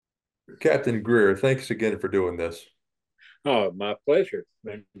Captain Greer, thanks again for doing this. Oh, my pleasure.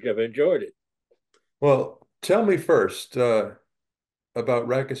 I've enjoyed it. Well, tell me first about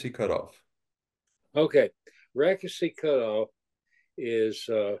Rackesee Cutoff. Okay. Racketsy Cutoff is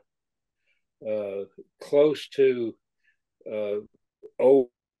uh, close to uh, Old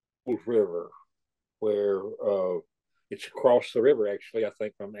River, where it's across the river, actually, I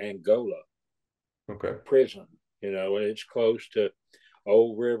think, from Angola Okay. prison, and it's close to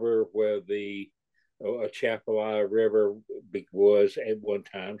Old River, where the Chapelaya River was at one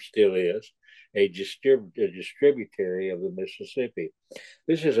time, still is, a distributary of the Mississippi.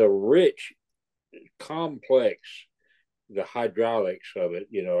 This is a rich, complex. The hydraulics of it,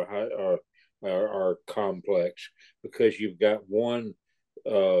 are complex because you've got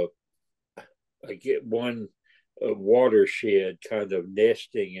uh, one watershed kind of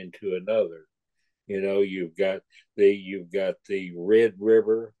nesting into another. You've got the Red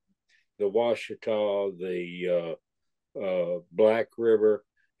River, the Washita, the Black River,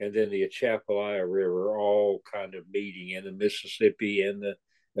 and then the Atchafalaya River, all kind of meeting in the Mississippi and the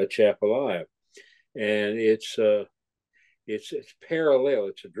Atchafalaya, and it's parallel.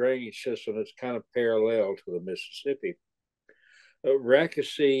 It's a drainage system that's kind of parallel to the Mississippi.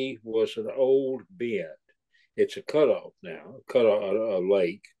 Rackesee was an old bend. It's a cutoff now, a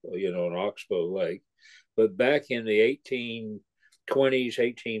lake, an oxbow lake. But back in the 1820s,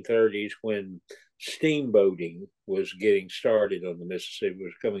 1830s, when steamboating was getting started on the Mississippi, it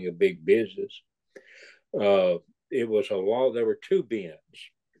was becoming a big business. Uh, it was a lot. There were two bends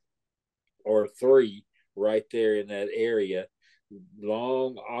or three right there in that area,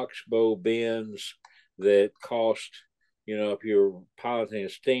 long oxbow bends that cost, if you're piloting a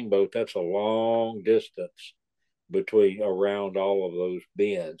steamboat, that's a long distance between around all of those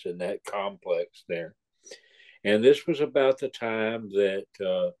bends in that complex there. And this was about the time that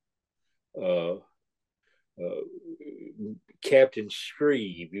uh, uh, Captain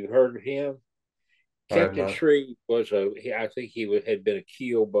Shreve, you heard of him? I have Captain not. Shreve I think he had been a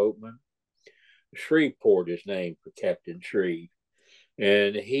keel boatman. Shreveport is named for Captain Shreve,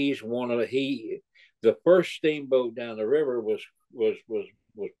 and he's the first steamboat down the river was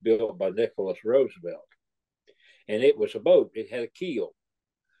built by Nicholas Roosevelt, and it was a boat. It had a keel,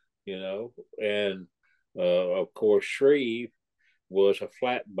 and of course Shreve was a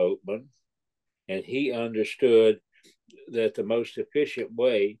flatboatman, and he understood that the most efficient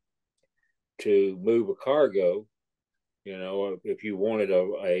way to move a cargo, if you wanted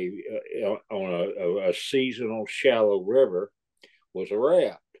a seasonal shallow river, was a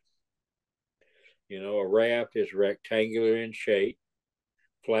raft. A raft is rectangular in shape,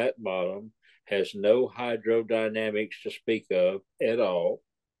 flat bottom, has no hydrodynamics to speak of at all.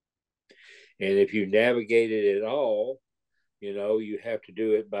 And if you navigate it at all, you have to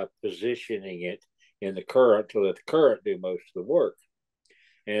do it by positioning it in the current to let the current do most of the work.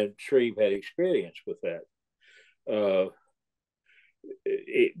 And Shreve had experience with that. Uh,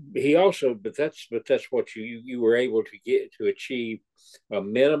 he also, but that's what you were able to get to achieve a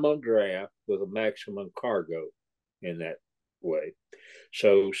minimum draft with a maximum cargo in that way.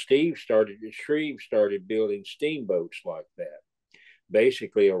 So Shreve started building steamboats like that,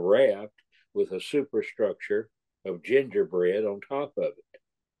 basically a raft with a superstructure of gingerbread on top of it.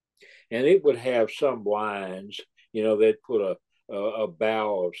 And it would have some lines, they'd put a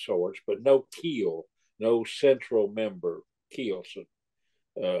bow of sorts, but no keel, no central member keel. So,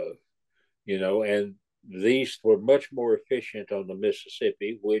 and these were much more efficient on the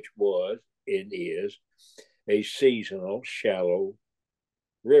Mississippi, which was and is a seasonal shallow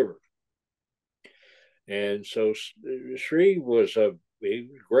river. And so Shreve he was a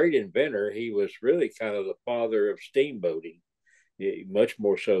great inventor. He was really kind of the father of steamboating, much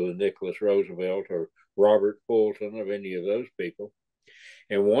more so than Nicholas Roosevelt or Robert Fulton or any of those people.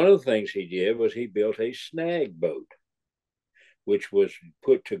 And one of the things he did was he built a snag boat, which was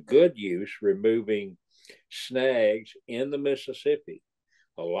put to good use, removing snags in the Mississippi.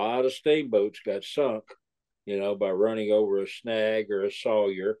 A lot of steamboats got sunk, by running over a snag or a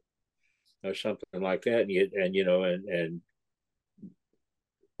sawyer or something like that, and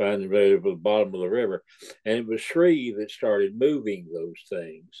finding it at the bottom of the river. And it was Shreve that started moving those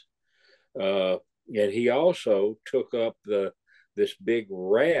things. Uh, and he also took up this big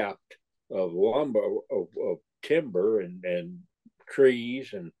raft of lumber, of timber and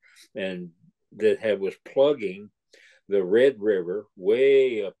trees and was plugging the Red River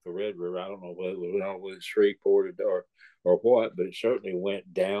way up the Red River. I don't know whether it's Shreveport or what, but it certainly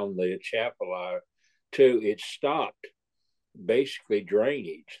went down the Atchafalaya to it stopped basically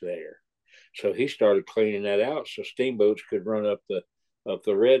drainage there. So he started cleaning that out so steamboats could run up up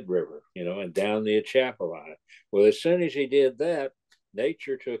the Red River, and down the Atchafalaya. Well, as soon as he did that,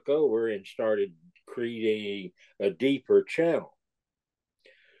 nature took over and started creating a deeper channel.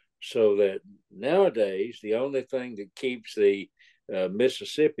 So that nowadays, the only thing that keeps the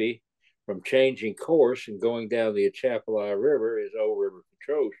Mississippi from changing course and going down the Atchafalaya River is old river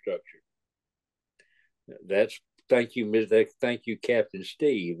control structure. That's thank you, Captain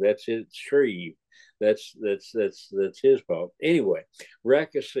Steve. That's it, Shreve. That's his fault. Anyway,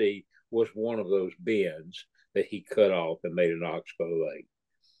 Rackasee was one of those bends that he cut off and made an oxbow lake,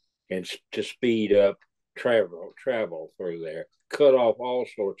 and to speed up travel through there, cut off all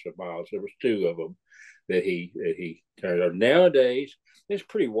sorts of miles. There was two of them that he turned on. Nowadays, it's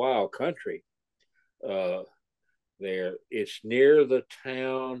pretty wild country. Uh, there, it's near the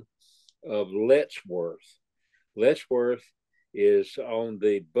town of Lettsworth. Lettsworth is on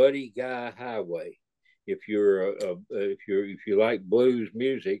the Buddy Guy Highway. If you like blues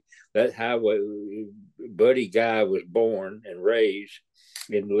music, that highway, Buddy Guy was born and raised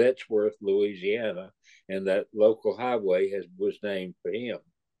in Lettsworth, Louisiana, and that local highway was named for him.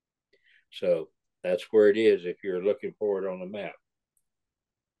 So that's where it is if you're looking for it on the map.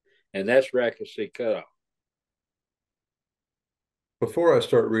 And that's Rackasee Cutoff. Before I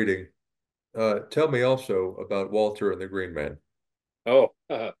start reading, tell me also about Walter and the Green Man. Oh,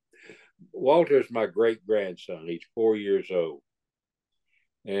 Walter's my great grandson. He's 4 years old.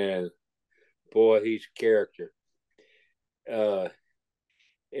 And boy, he's a character. Uh,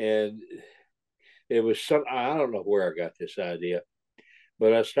 and it was I don't know where I got this idea,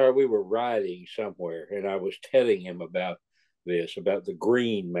 but we were riding somewhere and I was telling him about the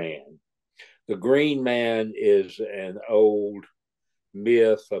Green Man. The Green Man is an old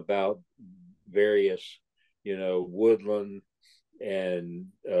myth about various, woodland and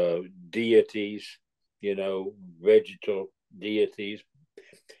deities, vegetal deities.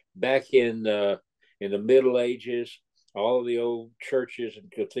 Back in the Middle Ages, all of the old churches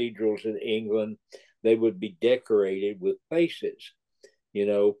and cathedrals in England, they would be decorated with faces,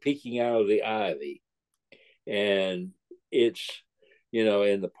 peeking out of the ivy. And it's,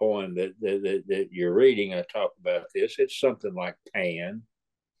 in the poem that you're reading, I talk about this. It's something like Pan,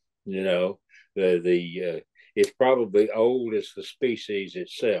 it's probably old as the species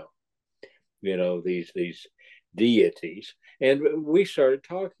itself, these deities. And we started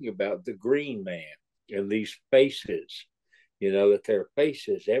talking about the Green Man and these faces, that there are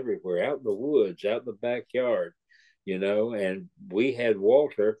faces everywhere, out in the woods, out in the backyard, and we had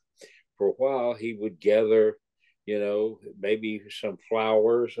Walter for a while. He would gather, maybe some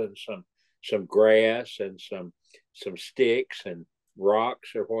flowers and some grass and some sticks and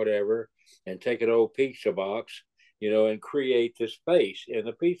rocks or whatever, and take an old pizza box, and create this face in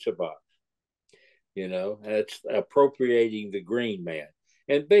the pizza box. That's appropriating the Green Man.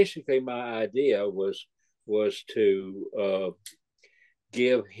 And basically, my idea was to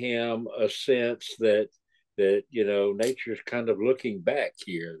give him a sense that nature's kind of looking back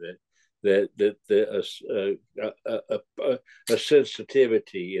here, a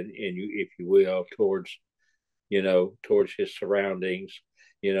sensitivity in you, if you will, towards his surroundings,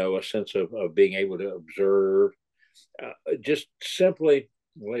 a sense of being able to observe. Just simply,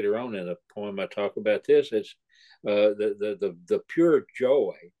 later on in the poem, I talk about this. It's the pure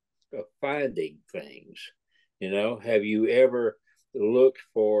joy of finding things. Have you ever looked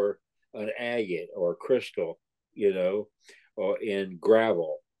for an agate or a crystal, or in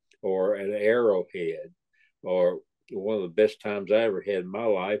gravel or an arrowhead? Or one of the best times I ever had in my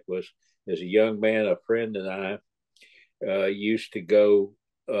life was as a young man, a friend and I used to go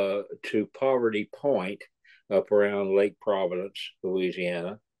to Poverty Point up around Lake Providence,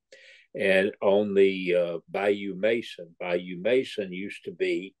 Louisiana, and on the Bayou Mason. Bayou Mason used to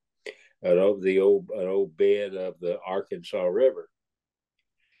be an old bed of the Arkansas River.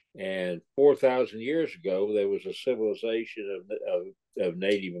 And 4,000 years ago, there was a civilization of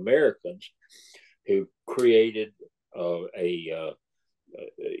Native Americans who created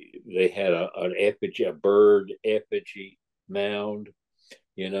they had an effigy, a bird effigy mound.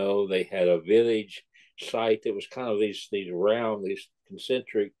 They had a village site that was kind of these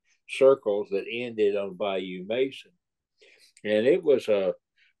concentric circles that ended on Bayou Mason. And they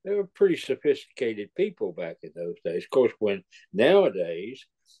were pretty sophisticated people back in those days. Of course, nowadays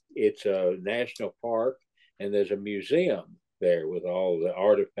it's a national park and there's a museum there with all the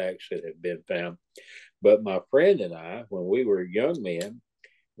artifacts that have been found. But my friend and I, when we were young men,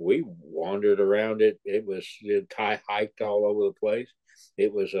 we wandered around it. It was hiked all over the place.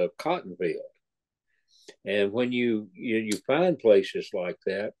 It was a cotton field. And when you find places like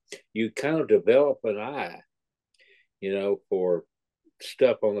that, you kind of develop an eye, for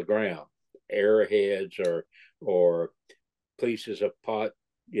stuff on the ground, arrowheads or pieces of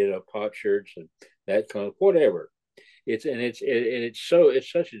potsherds and that kind of whatever. It's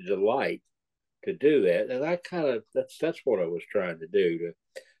such a delight to do that, and I kind of that's what I was trying to do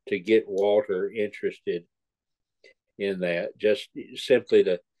to get Walter interested in that, just simply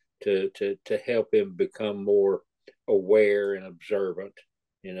to help him become more aware and observant.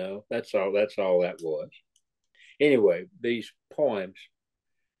 That's all that was. Anyway, these poems,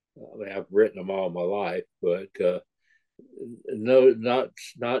 I mean, I've written them all my life, but no,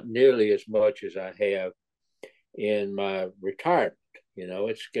 not nearly as much as I have in my retirement.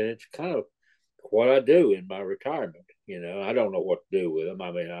 It's kind of what I do in my retirement. I don't know what to do with them.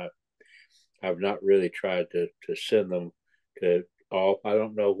 I mean, I've not really tried to send them to off. I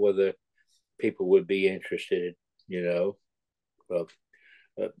don't know whether people would be interested, uh,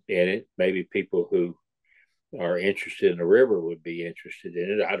 in it. Maybe people who are interested in the river would be interested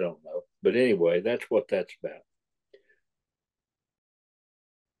in it. I don't know. But anyway, that's what that's about.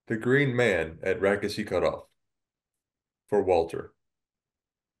 The Green Man at Rackesee Cutoff for Walter.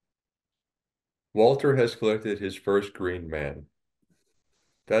 Walter has collected his first green man.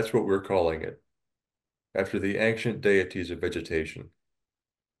 That's what we're calling it, after the ancient deities of vegetation.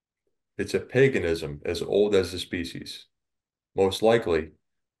 It's a paganism as old as the species. Most likely,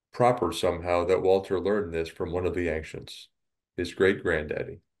 proper somehow that Walter learned this from one of the ancients, his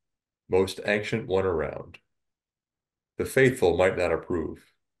great-granddaddy, most ancient one around. The faithful might not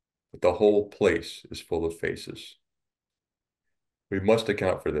approve, but the whole place is full of faces. We must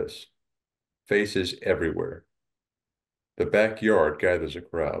account for this. Faces everywhere. The backyard gathers a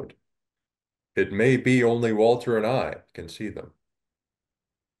crowd. It may be only Walter and I can see them.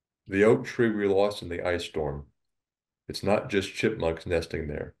 The oak tree we lost in the ice storm. It's not just chipmunks nesting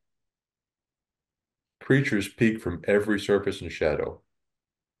there. Creatures peek from every surface and shadow,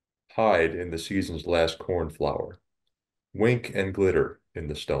 hide in the season's last cornflower, wink and glitter in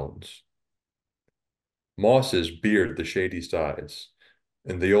the stones. Mosses beard the shady sides,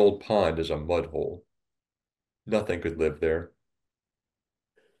 and the old pond is a mud hole. Nothing could live there.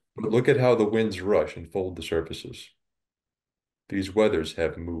 But look at how the winds rush and fold the surfaces. These weathers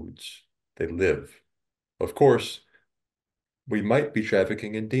have moods. They live. Of course, we might be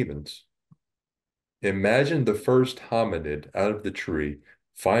trafficking in demons. Imagine the first hominid out of the tree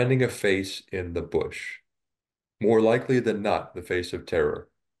finding a face in the bush. More likely than not, the face of terror.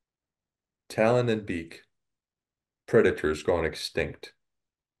 Talon and beak. Predators gone extinct.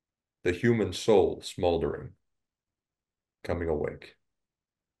 The human soul smoldering. Coming awake.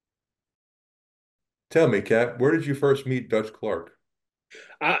 Tell me, Cap, where did you first meet Dutch Clark?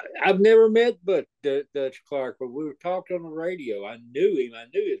 I've never met but Dutch Clark, but we were talked on the radio. I knew him. I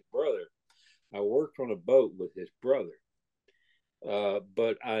knew his brother. I worked on a boat with his brother.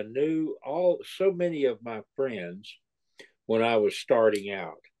 But I knew so many of my friends when I was starting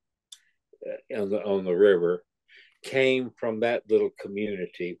out on the river came from that little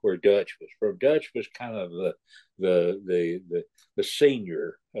community where Dutch was from. Dutch was kind of the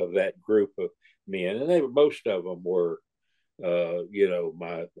senior of that group of men, and most of them were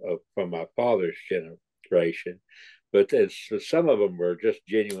my from my father's generation, but some of them were just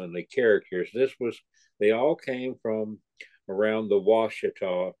genuinely characters. They all came from around the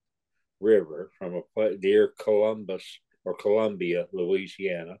Washita River from a place near Columbus or Columbia,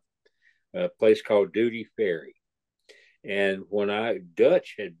 Louisiana, a place called Duty Ferry. And when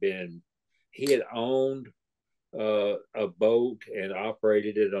Dutch he had owned a boat and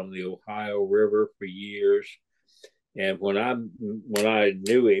operated it on the Ohio River for years. And when I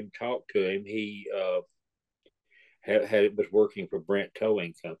knew him, talked to him, he was working for Brent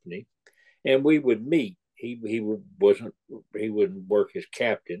Towing Company, and we would meet. He wouldn't work as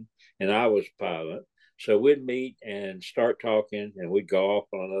captain, and I was pilot. So we'd meet and start talking, and we'd go off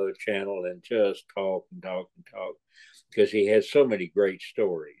on another channel and just talk and talk and talk because he had so many great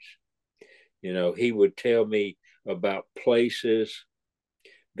stories. He would tell me about places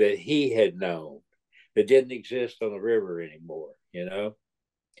that he had known that didn't exist on the river anymore.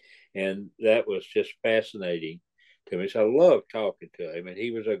 And that was just fascinating to me. So I loved talking to him, and he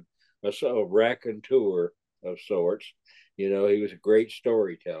was a raconteur of sorts. He was a great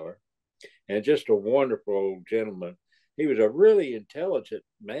storyteller and just a wonderful old gentleman. He was a really intelligent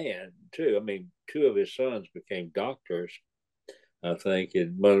man too. I mean, two of his sons became doctors, I think,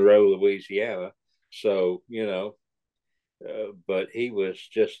 in Monroe, Louisiana. So, but he was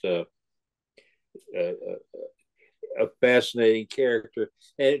just a, a fascinating character.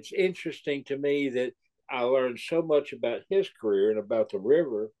 And it's interesting to me that I learned so much about his career and about the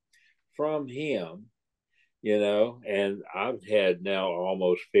river from him and I've had now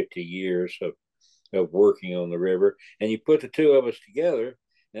almost 50 years of working on the river. And you put the two of us together,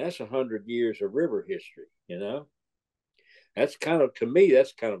 and that's 100 years of river history. That's kind of, to me,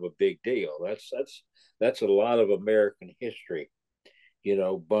 that's kind of a big deal. That's a lot of American history,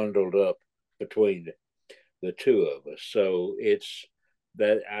 bundled up between the two of us. So it's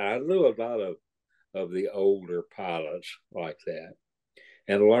that I knew a lot of the older pilots like that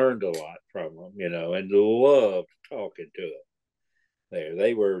and learned a lot from them, and loved talking to them.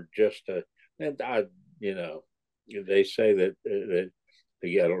 They were just and you know, they say that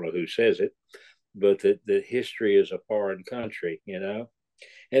I don't know who says it, but that history is a foreign country, and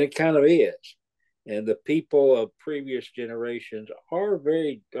it kind of is. And the people of previous generations are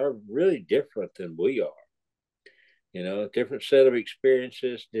really different than we are. Different set of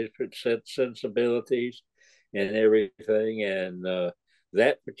experiences, different set sensibilities, and everything. And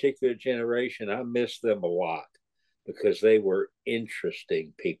that particular generation, I miss them a lot because they were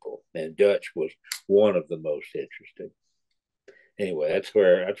interesting people, and Dutch was one of the most interesting. Anyway, that's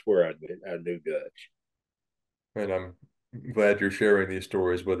where I knew Dutch. And I'm glad you're sharing these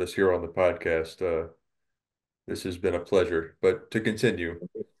stories with us here on the podcast. This has been a pleasure. But to continue,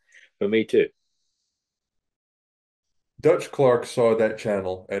 For me too. Dutch Clark saw that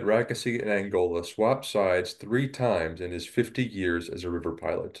channel at Rakacy and Angola swap sides 3 times in his 50 years as a river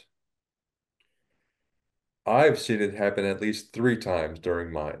pilot. I've seen it happen at least 3 times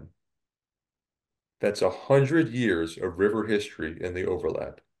during mine. That's 100 years of river history in the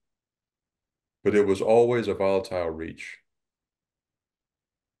overlap. But it was always a volatile reach.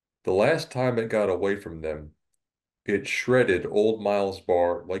 The last time it got away from them, it shredded old Miles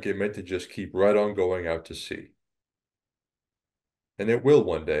Bar like it meant to just keep right on going out to sea. And it will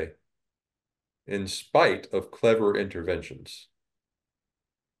one day, in spite of clever interventions.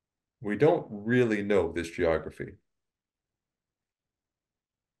 We don't really know this geography.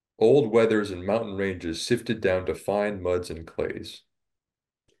 Old weathers and mountain ranges sifted down to fine muds and clays.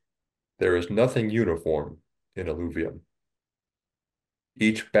 There is nothing uniform in alluvium.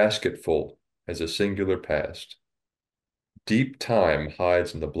 Each basketful has a singular past. Deep time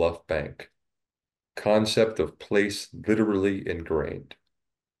hides in the bluff bank. Concept of place literally ingrained.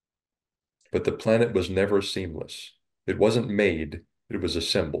 But the planet was never seamless. It wasn't made, it was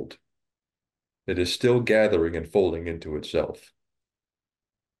assembled. It is still gathering and folding into itself.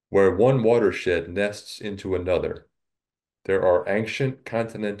 Where one watershed nests into another, there are ancient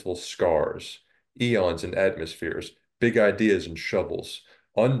continental scars, eons and atmospheres, big ideas and shovels,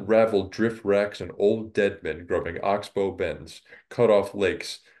 unraveled drift racks and old dead men grubbing oxbow bends, cut off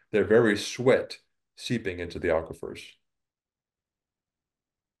lakes, their very sweat seeping into the aquifers.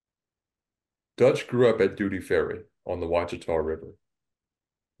 Dutch grew up at Duty Ferry on the Wachita River,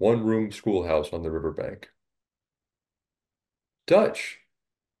 one-room schoolhouse on the riverbank. Dutch,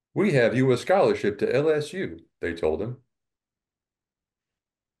 we have you a scholarship to LSU, they told him.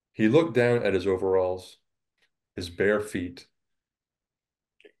 He looked down at his overalls, his bare feet,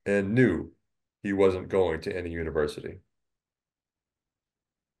 and knew he wasn't going to any university.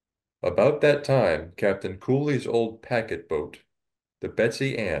 About that time, Captain Cooley's old packet boat, the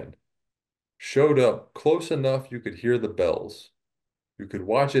Betsy Ann, showed up close enough you could hear the bells. You could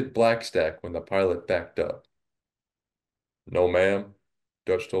watch it blackstack when the pilot backed up. No, ma'am,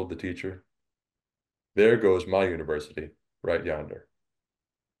 Dutch told the teacher. There goes my university, right yonder.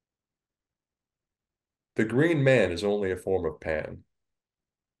 The green man is only a form of Pan.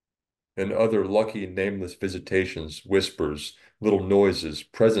 And other lucky nameless visitations, whispers, little noises,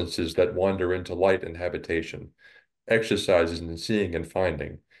 presences that wander into light and habitation, exercises in seeing and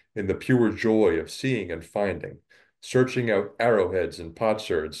finding, in the pure joy of seeing and finding, searching out arrowheads and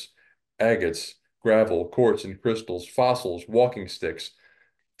potsherds, agates, gravel, quartz and crystals, fossils, walking sticks,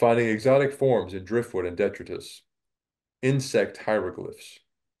 finding exotic forms in driftwood and detritus, insect hieroglyphs,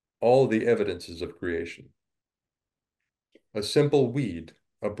 all the evidences of creation. A simple weed,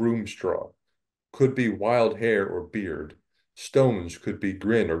 a broom straw, could be wild hair or beard. Stones could be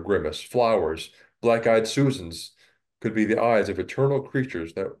grin or grimace. Flowers, black-eyed Susans, could be the eyes of eternal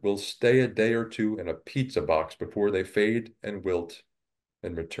creatures that will stay a day or two in a pizza box before they fade and wilt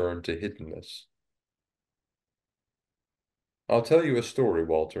and return to hiddenness. I'll tell you a story,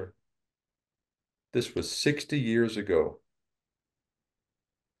 Walter. This was 60 years ago.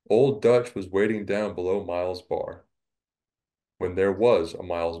 Old Dutch was waiting down below Miles Bar, when there was a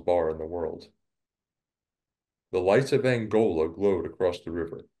Miles Bar in the world. The lights of Angola glowed across the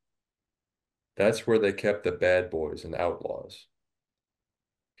river. That's where they kept the bad boys and outlaws.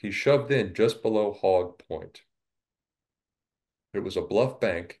 He shoved in just below Hog Point. It was a bluff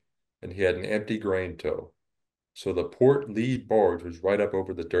bank, and he had an empty grain tow, so the port lead barge was right up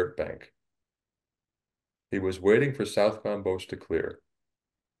over the dirt bank. He was waiting for southbound boats to clear.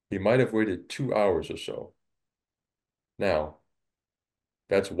 He might have waited 2 hours or so. Now,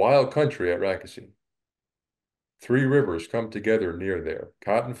 that's wild country at Rackesee. Three rivers come together near there: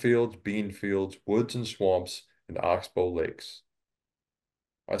 cotton fields, bean fields, woods and swamps, and oxbow lakes.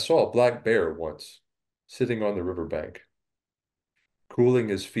 I saw a black bear once, sitting on the riverbank, cooling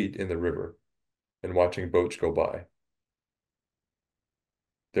his feet in the river and watching boats go by.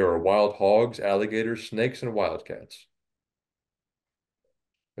 There are wild hogs, alligators, snakes, and wildcats.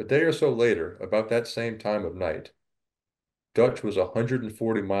 A day or so later, about that same time of night, Dutch was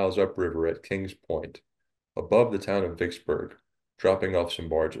 140 miles upriver at Kings Point, above the town of Vicksburg, dropping off some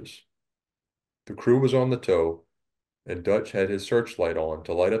barges. The crew was on the tow, and Dutch had his searchlight on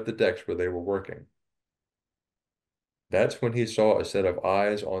to light up the decks where they were working. That's when he saw a set of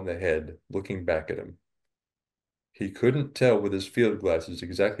eyes on the head looking back at him. He couldn't tell with his field glasses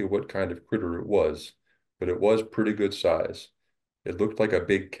exactly what kind of critter it was, but it was pretty good size. It looked like a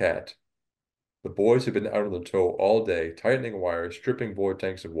big cat. The boys had been out on the tow all day, tightening wires, stripping void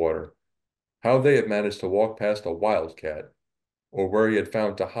tanks of water. How they had managed to walk past a wildcat, or where he had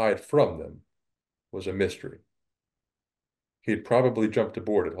found to hide from them, was a mystery. He'd probably jumped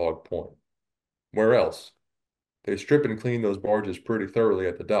aboard at Hog Point. Where else? They strip and clean those barges pretty thoroughly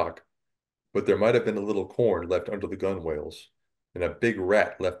at the dock, but there might have been a little corn left under the gunwales, and a big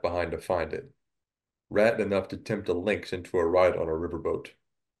rat left behind to find it. Rat enough to tempt a lynx into a ride on a riverboat.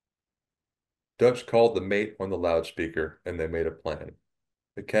 Dutch called the mate on the loudspeaker, and they made a plan.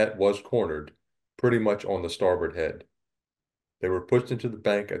 The cat was cornered, pretty much on the starboard head. They were pushed into the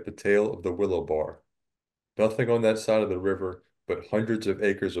bank at the tail of the willow bar. Nothing on that side of the river but hundreds of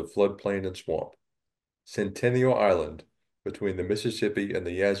acres of floodplain and swamp. Centennial Island, between the Mississippi and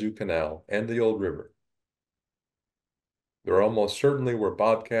the Yazoo Canal and the old river. There almost certainly were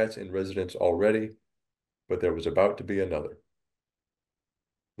bobcats in residence already, but there was about to be another.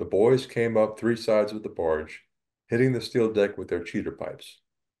 The boys came up three sides of the barge, hitting the steel deck with their cheater pipes.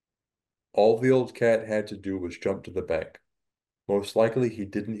 All the old cat had to do was jump to the bank. Most likely he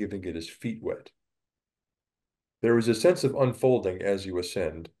didn't even get his feet wet. There is a sense of unfolding as you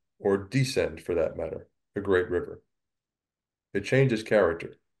ascend, or descend for that matter, a great river. It changes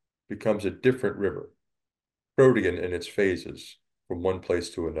character, becomes a different river, protean in its phases, from one place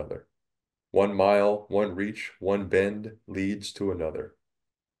to another. 1 mile, one reach, one bend leads to another.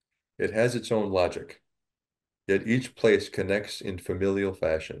 It has its own logic, yet each place connects in familial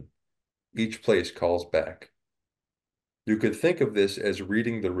fashion. Each place calls back. You could think of this as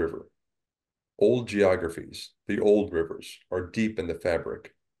reading the river. Old geographies, the old rivers, are deep in the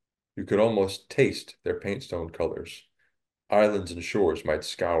fabric. You could almost taste their paintstone colors. Islands and shores might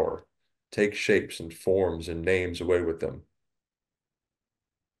scour, take shapes and forms and names away with them.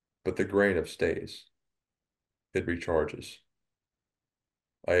 But the grain of stays. It recharges.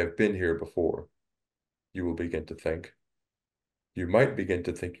 I have been here before, you will begin to think. You might begin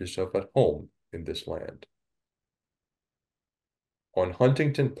to think yourself at home in this land. On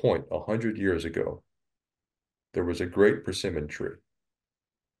Huntington Point 100 years ago, there was a great persimmon tree.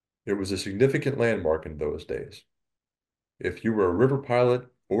 It was a significant landmark in those days. If you were a river pilot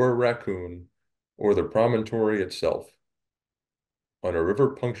or a raccoon or the promontory itself, on a river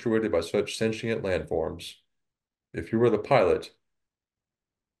punctuated by such sentient landforms, if you were the pilot,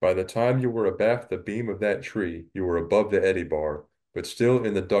 by the time you were abaft the beam of that tree, you were above the eddy bar, but still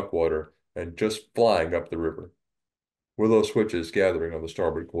in the duckwater and just flying up the river. Willow switches gathering on the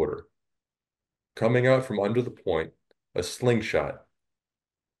starboard quarter. Coming out from under the point, a slingshot.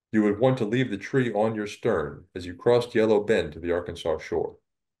 You would want to leave the tree on your stern as you crossed Yellow Bend to the Arkansas shore.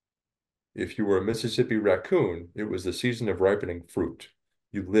 If you were a Mississippi raccoon, it was the season of ripening fruit.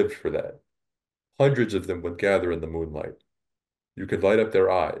 You lived for that. Hundreds of them would gather in the moonlight. You could light up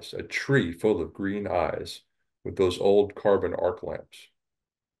their eyes, a tree full of green eyes, with those old carbon arc lamps.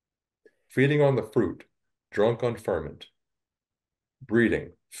 Feeding on the fruit, drunk on ferment,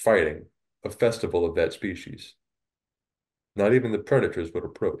 breeding, fighting, a festival of that species. Not even the predators would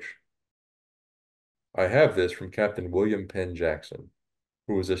approach. I have this from Captain William Penn Jackson,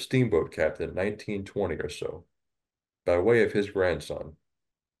 who was a steamboat captain in 1920 or so, by way of his grandson,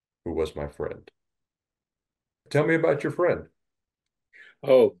 who was my friend. Tell me about your friend.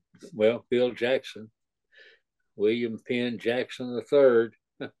 Oh, well, Bill Jackson, William Penn Jackson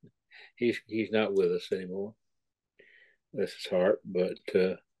III. He's not with us anymore. Bless his heart, but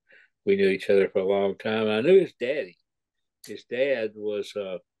we knew each other for a long time. I knew his daddy. His dad was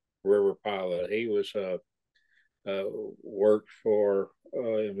a river pilot. He was worked for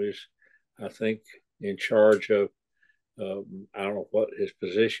it was, I think, in charge of, I don't know what his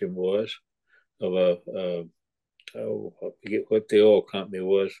position was, of oh, I forget what the oil company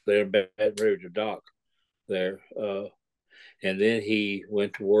was there in Baton Rouge, the dock there. And then he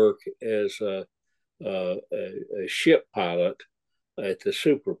went to work as a ship pilot at the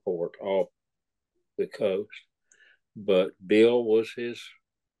Superport off the coast. But Bill was his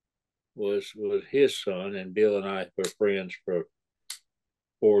son, and Bill and I were friends for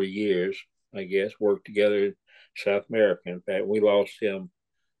 40 years, I guess. Worked together in South America. In fact, we lost him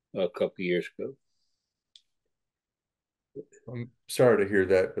a couple of years ago. I'm sorry to hear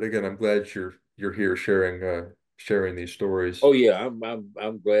that, but again, I'm glad you're here sharing these stories. Oh yeah,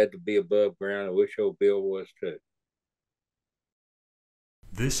 I'm glad to be above ground. I wish old Bill was too.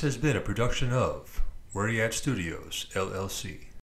 This has been a production of Where You At Studios, LLC.